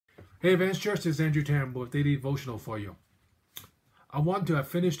Hey Advanced Church, this is Andrew Tam with Daily Devotional for you. I want to have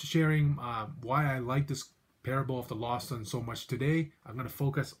finished sharing why I like this parable of the lost son so much today. I'm going to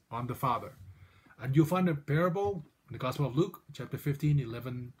focus on the father. And you'll find the parable in the Gospel of Luke, chapter 15,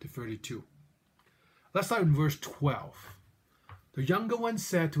 11 to 32. Let's start in verse 12. The younger one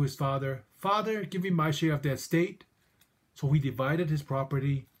said to his father, "Father, give me my share of the estate." So he divided his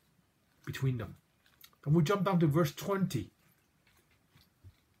property between them. Then we jump down to verse 20.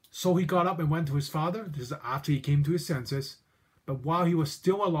 So he got up and went to his father. This is after he came to his senses. But while he was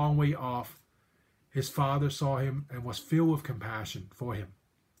still a long way off, his father saw him and was filled with compassion for him.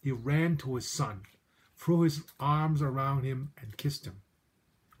 He ran to his son, threw his arms around him, and kissed him.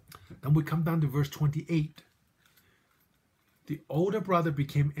 Then we come down to verse 28. The older brother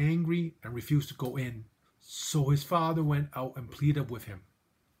became angry and refused to go in. So his father went out and pleaded with him.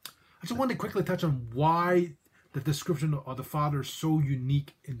 I just want to quickly touch on why the description of the father is so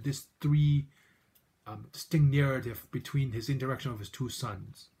unique in this three distinct narrative between his interaction with his two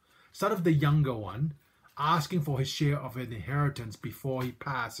sons. Start of the younger one asking for his share of an inheritance before he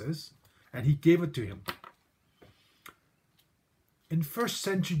passes, and he gave it to him. In first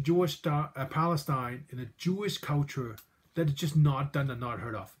century Jewish Palestine, in a Jewish culture, that is just not done and not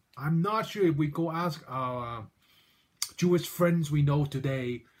heard of. I'm not sure if we go ask our Jewish friends we know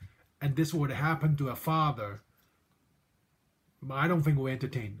today, and this would happen to a father, I don't think we'll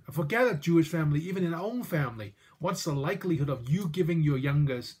entertain. Forget a Jewish family, even in our own family. What's the likelihood of you giving your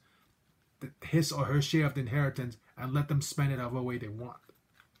youngest his or her share of the inheritance and let them spend it however way they want?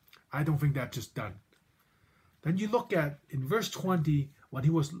 I don't think that's just done. Then you look at, in verse 20, when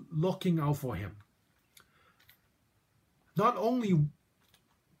he was looking out for him. Not only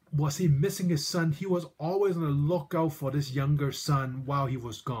was he missing his son, he was always on the lookout for this younger son while he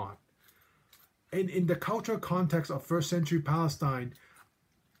was gone. In the cultural context of first century Palestine,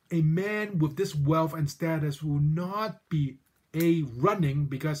 a man with this wealth and status will not be A, running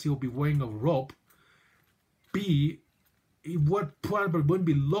because he'll be wearing a rope, B, he wouldn't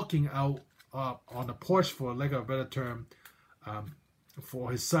be looking out on the porch, for lack of a better term,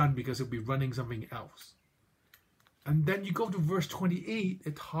 for his son, because he'll be running something else. And then you go to verse 28,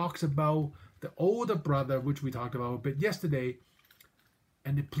 it talks about the older brother, which we talked about a bit yesterday,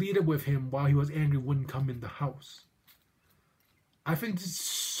 and they pleaded with him while he was angry, wouldn't come in the house. I think this is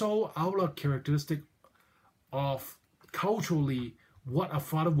so out of characteristic of culturally what a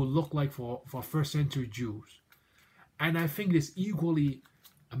father would look like for first century Jews. And I think it's equally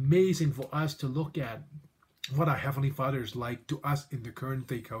amazing for us to look at what our Heavenly Father is like to us in the current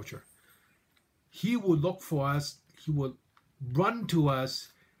day culture. He will look for us, he will run to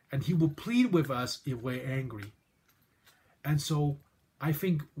us, and he will plead with us if we're angry. And so I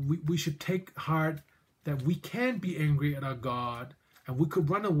think we should take heart that we can be angry at our God, and we could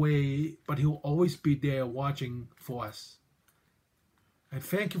run away, but he'll always be there watching for us. And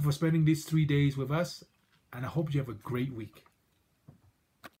thank you for spending these 3 days with us, and I hope you have a great week.